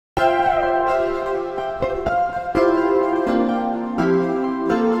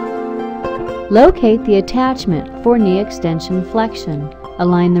Locate the attachment for knee extension flexion.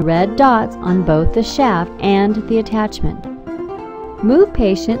 Align the red dots on both the shaft and the attachment. Move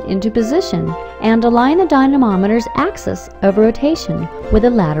patient into position and align the dynamometer's axis of rotation with the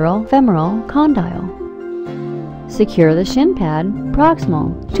lateral femoral condyle. Secure the shin pad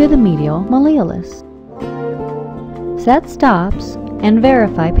proximal to the medial malleolus. Set stops and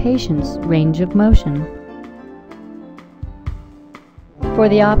verify patient's range of motion. For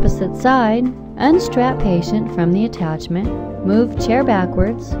the opposite side, unstrap patient from the attachment, move chair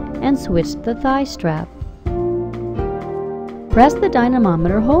backwards, and switch the thigh strap. Press the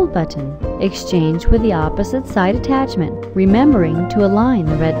dynamometer hold button. Exchange with the opposite side attachment, remembering to align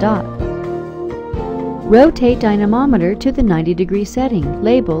the red dot. Rotate dynamometer to the 90-degree setting,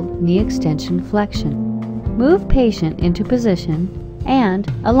 labeled knee extension flexion. Move patient into position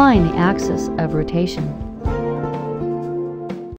and align the axis of rotation.